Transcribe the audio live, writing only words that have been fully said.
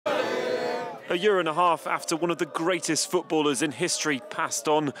A year and a half after one of the greatest footballers in history passed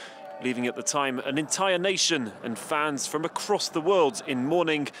on, leaving at the time an entire nation and fans from across the world in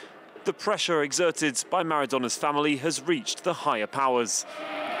mourning, the pressure exerted by Maradona's family has reached the higher powers.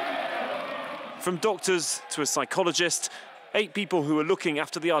 From doctors to a psychologist, 8 people who were looking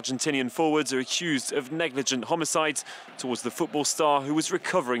after the Argentinian forwards are accused of negligent homicide towards the football star who was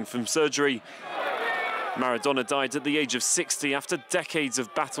recovering from surgery. Maradona died at the age of 60 after decades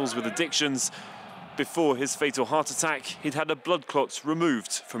of battles with addictions. Before his fatal heart attack, he'd had a blood clot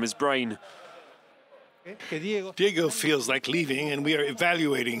removed from his brain. Diego feels like leaving, and we are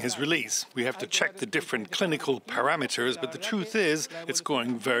evaluating his release. We have to check the different clinical parameters, but the truth is, it's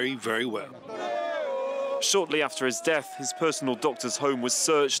going very, very well. Shortly after his death, his personal doctor's home was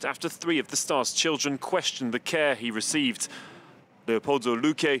searched after 3 of the star's children questioned the care he received. Leopoldo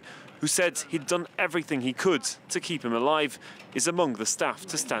Luque, who said he'd done everything he could to keep him alive, is among the staff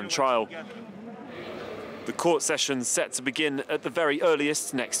to stand trial. The court session set to begin at the very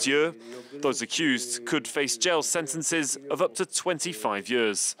earliest next year. Those accused could face jail sentences of up to 25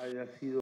 years.